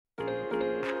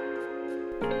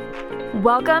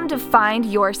Welcome to Find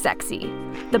Your Sexy,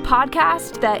 the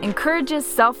podcast that encourages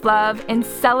self-love and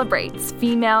celebrates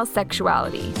female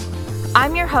sexuality.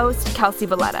 I'm your host, Kelsey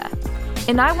Valletta,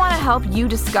 and I want to help you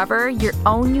discover your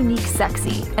own unique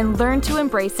sexy and learn to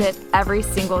embrace it every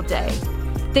single day.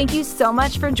 Thank you so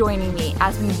much for joining me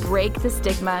as we break the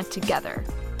stigma together.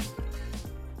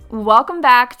 Welcome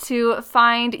back to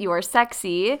Find Your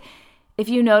Sexy. If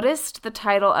you noticed the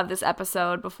title of this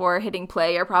episode before hitting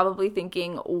play, you're probably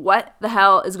thinking, what the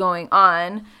hell is going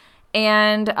on?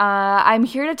 And I'm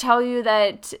here to tell you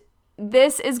that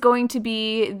this is going to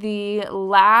be the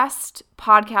last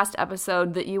podcast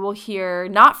episode that you will hear,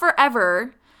 not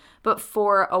forever, but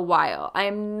for a while. I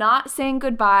am not saying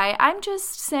goodbye. I'm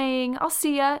just saying I'll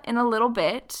see ya in a little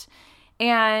bit.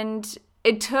 And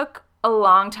it took a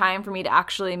long time for me to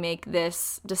actually make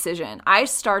this decision. I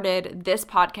started this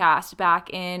podcast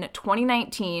back in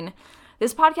 2019.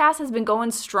 This podcast has been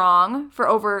going strong for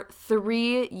over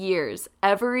 3 years.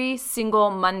 Every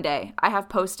single Monday, I have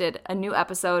posted a new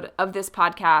episode of this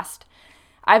podcast.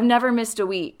 I've never missed a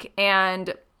week,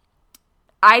 and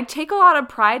I take a lot of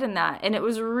pride in that. And it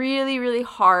was really, really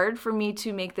hard for me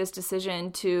to make this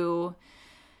decision to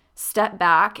step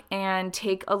back and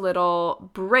take a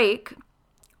little break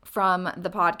from the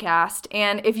podcast.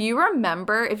 And if you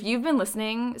remember, if you've been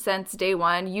listening since day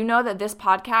one, you know that this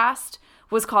podcast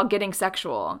was called Getting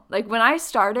Sexual. Like when I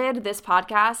started this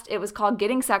podcast, it was called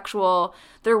Getting Sexual.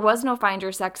 There was no Find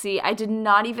Your Sexy. I did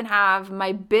not even have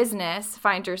my business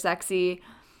Find Your Sexy.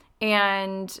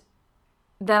 And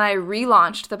then I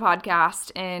relaunched the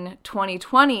podcast in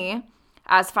 2020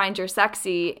 as Find Your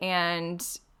Sexy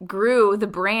and grew the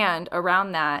brand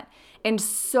around that. And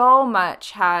so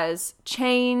much has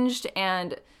changed,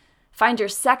 and Find Your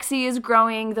Sexy is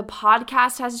growing. The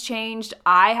podcast has changed.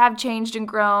 I have changed and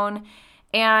grown.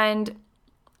 And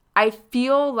I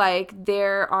feel like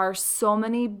there are so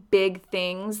many big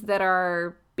things that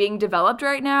are being developed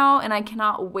right now, and I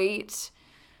cannot wait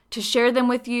to share them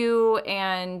with you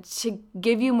and to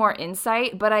give you more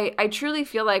insight. But I truly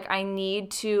feel like I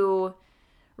need to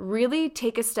really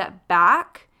take a step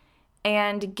back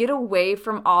and get away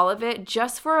from all of it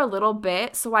just for a little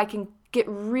bit so I can get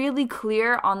really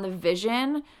clear on the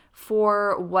vision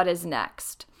for what is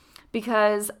next.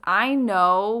 Because I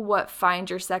know what Find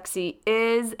Your Sexy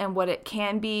is and what it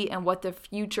can be and what the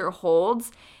future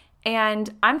holds.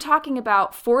 And I'm talking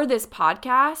about for this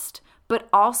podcast, but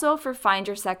also for Find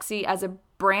Your Sexy as a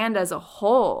brand as a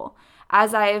whole.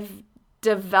 As I've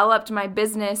developed my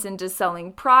business into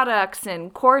selling products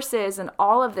and courses and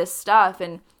all of this stuff,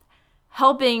 and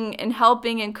helping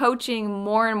and coaching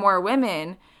more and more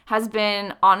women has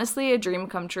been honestly a dream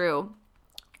come true.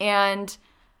 And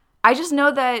I just know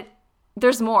that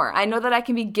there's more. I know that I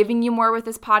can be giving you more with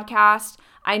this podcast.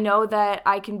 I know that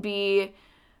I can be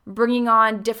bringing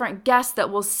on different guests that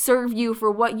will serve you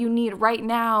for what you need right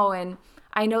now. And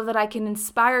I know that I can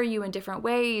inspire you in different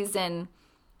ways. And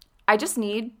I just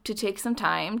need to take some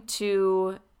time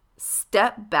to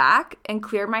step back and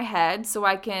clear my head so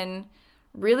I can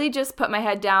really just put my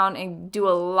head down and do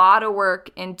a lot of work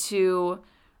into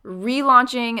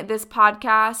relaunching this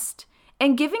podcast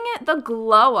and giving it the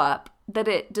glow up that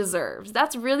it deserves.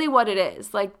 That's really what it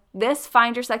is. Like, this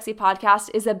Find Your Sexy podcast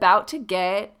is about to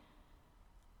get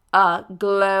a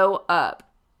glow up.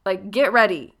 Like, get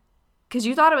ready, because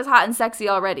you thought it was hot and sexy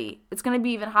already. It's going to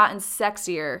be even hot and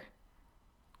sexier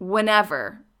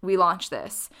whenever we launch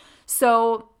this.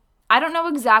 So I don't know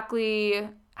exactly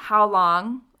how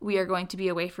long we are going to be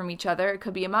away from each other. It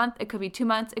could be a month, it could be 2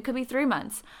 months, it could be 3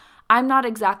 months. I'm not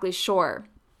exactly sure.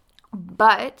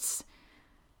 But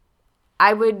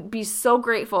I would be so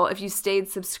grateful if you stayed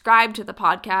subscribed to the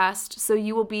podcast, so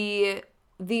you will be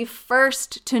the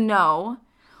first to know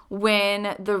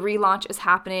when the relaunch is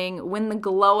happening, when the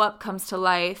glow up comes to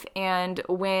life, and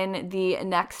when the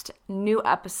next new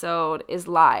episode is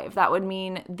live. That would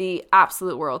mean the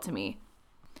absolute world to me.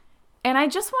 And I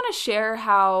just want to share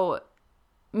how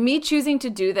me choosing to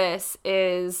do this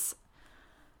is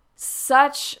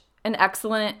such an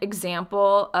excellent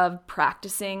example of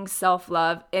practicing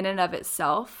self-love in and of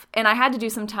itself. And I had to do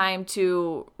some time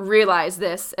to realize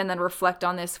this and then reflect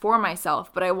on this for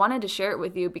myself. But I wanted to share it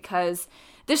with you because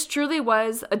this truly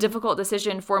was a difficult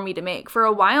decision for me to make. For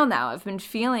a while now, I've been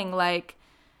feeling like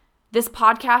this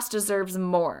podcast deserves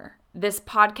more. This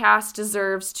podcast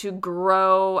deserves to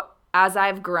grow as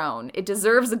I've grown. It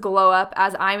deserves a glow up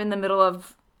as I'm in the middle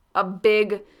of a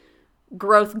big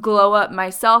growth glow up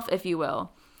myself, if you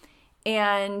will.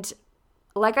 And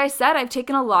like I said, I've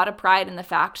taken a lot of pride in the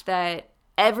fact that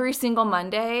every single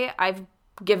Monday I've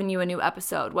given you a new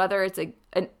episode, whether it's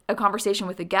a conversation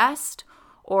with a guest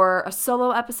or a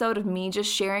solo episode of me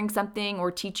just sharing something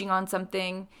or teaching on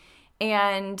something.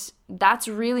 And that's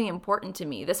really important to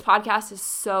me. This podcast is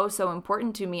so, so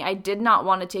important to me. I did not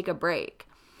want to take a break.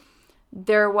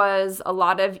 There was a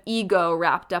lot of ego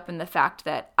wrapped up in the fact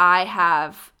that I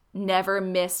have never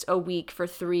missed a week for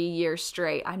 3 years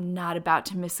straight. I'm not about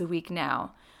to miss a week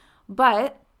now.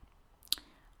 But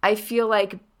I feel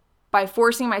like by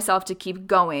forcing myself to keep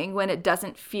going when it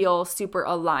doesn't feel super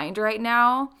aligned right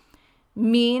now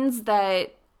means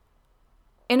that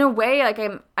in a way, like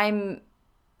I'm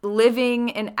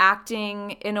living and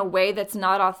acting in a way that's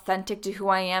not authentic to who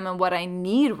I am and what I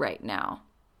need right now.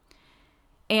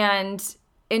 And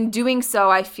in doing so,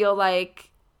 I feel like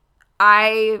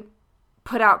I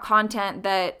put out content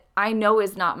that I know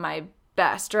is not my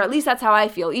best, or at least that's how I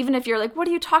feel. Even if you're like, what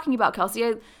are you talking about,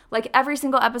 Kelsey? Like every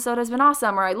single episode has been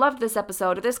awesome, or I loved this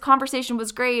episode, or this conversation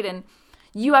was great, and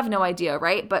you have no idea,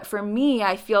 right? But for me,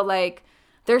 I feel like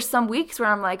there's some weeks where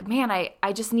I'm like, man,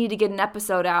 I just need to get an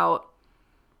episode out,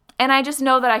 and I just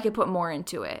know that I could put more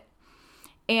into it.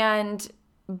 And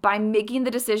by making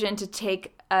the decision to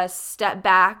take a step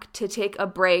back, to take a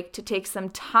break, to take some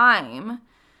time,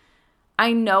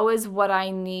 I know is what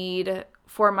I need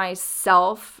for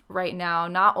myself right now,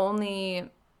 not only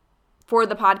for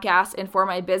the podcast and for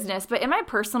my business, but in my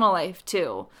personal life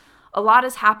too. A lot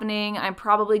is happening. I'm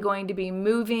probably going to be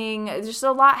moving. There's just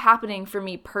a lot happening for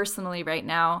me personally right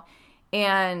now.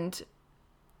 And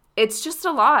it's just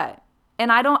a lot.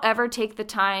 And I don't ever take the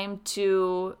time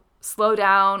to slow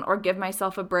down or give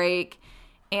myself a break.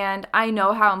 And I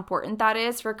know how important that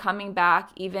is for coming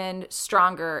back even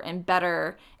stronger and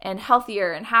better and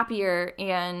healthier and happier.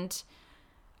 And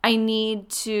I need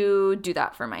to do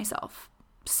that for myself.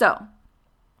 So,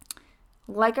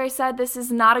 like I said, this is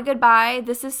not a goodbye.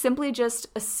 This is simply just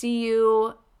a see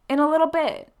you in a little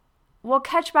bit. We'll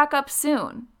catch back up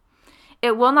soon.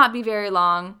 It will not be very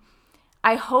long.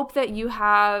 I hope that you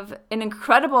have an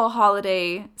incredible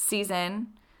holiday season.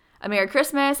 A Merry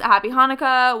Christmas, a Happy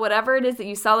Hanukkah, whatever it is that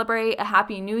you celebrate, a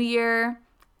Happy New Year.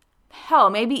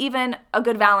 Hell, maybe even a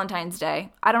good Valentine's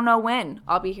Day. I don't know when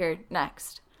I'll be here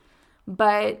next.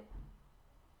 But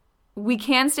we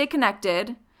can stay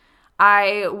connected.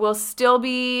 I will still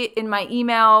be in my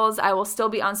emails. I will still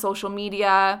be on social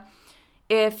media.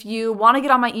 If you want to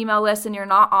get on my email list and you're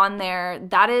not on there,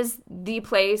 that is the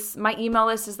place. My email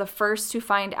list is the first to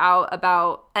find out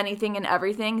about anything and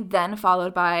everything, then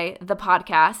followed by the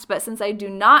podcast. But since I do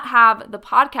not have the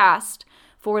podcast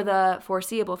for the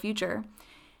foreseeable future,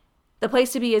 the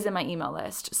place to be is in my email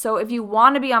list. So if you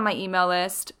want to be on my email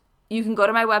list, you can go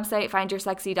to my website,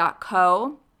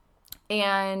 findyoursexy.co,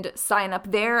 and sign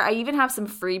up there. I even have some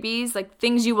freebies, like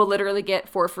things you will literally get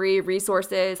for free,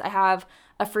 resources. I have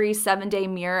a free 7-day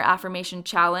mirror affirmation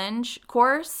challenge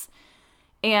course,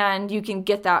 and you can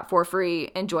get that for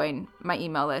free and join my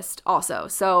email list also.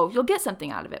 So you'll get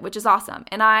something out of it, which is awesome.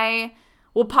 And I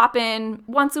will pop in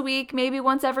once a week, maybe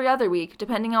once every other week,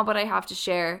 depending on what I have to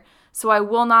share. So I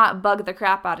will not bug the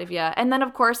crap out of you. And then,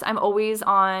 of course, I'm always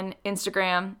on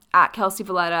Instagram at Kelsey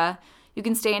Valletta. You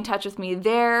can stay in touch with me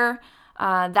there.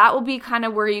 That will be kind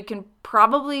of where you can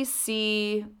probably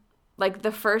see like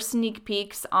the first sneak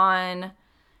peeks on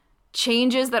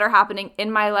changes that are happening in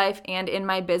my life and in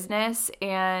my business,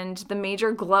 and the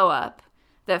major glow up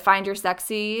that Find Your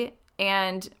Sexy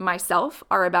and myself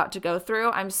are about to go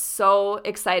through. I'm so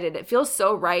excited. It feels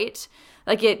so right.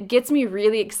 Like it gets me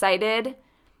really excited,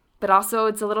 but also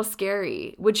it's a little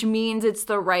scary, which means it's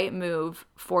the right move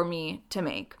for me to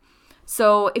make.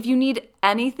 So if you need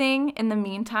anything in the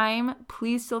meantime,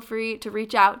 please feel free to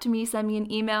reach out to me, send me an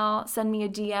email, send me a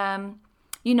DM.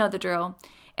 You know the drill.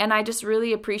 And I just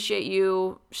really appreciate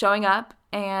you showing up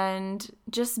and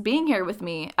just being here with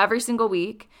me every single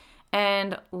week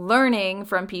and learning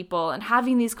from people and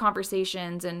having these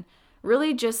conversations. And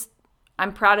really just,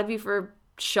 I'm proud of you for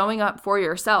showing up for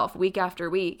yourself week after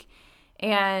week.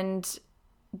 And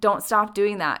don't stop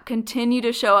doing that. Continue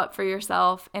to show up for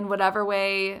yourself in whatever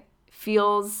way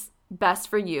feels best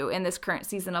for you in this current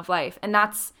season of life. And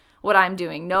that's what I'm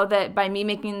doing. Know that by me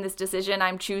making this decision,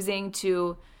 I'm choosing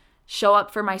to show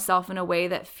up for myself in a way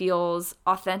that feels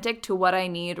authentic to what I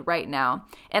need right now.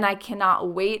 And I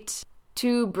cannot wait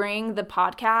to bring the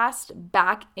podcast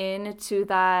back into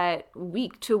that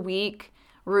week-to-week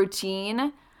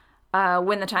routine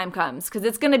when the time comes, because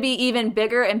it's going to be even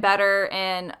bigger and better.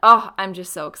 And I'm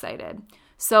just so excited.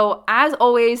 So as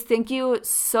always, thank you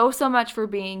so much for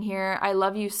being here. I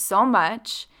love you so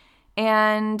much.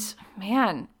 And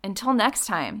man, until next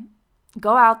time,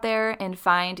 go out there and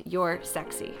find your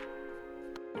sexy.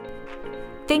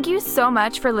 Thank you so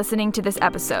much for listening to this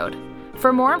episode.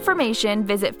 For more information,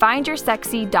 visit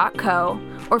findyoursexy.co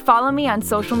or follow me on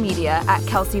social media at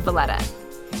Kelsey Valletta.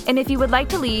 And if you would like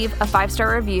to leave a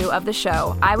 5-star review of the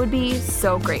show, I would be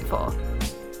so grateful.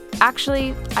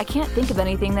 Actually, I can't think of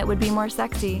anything that would be more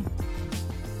sexy.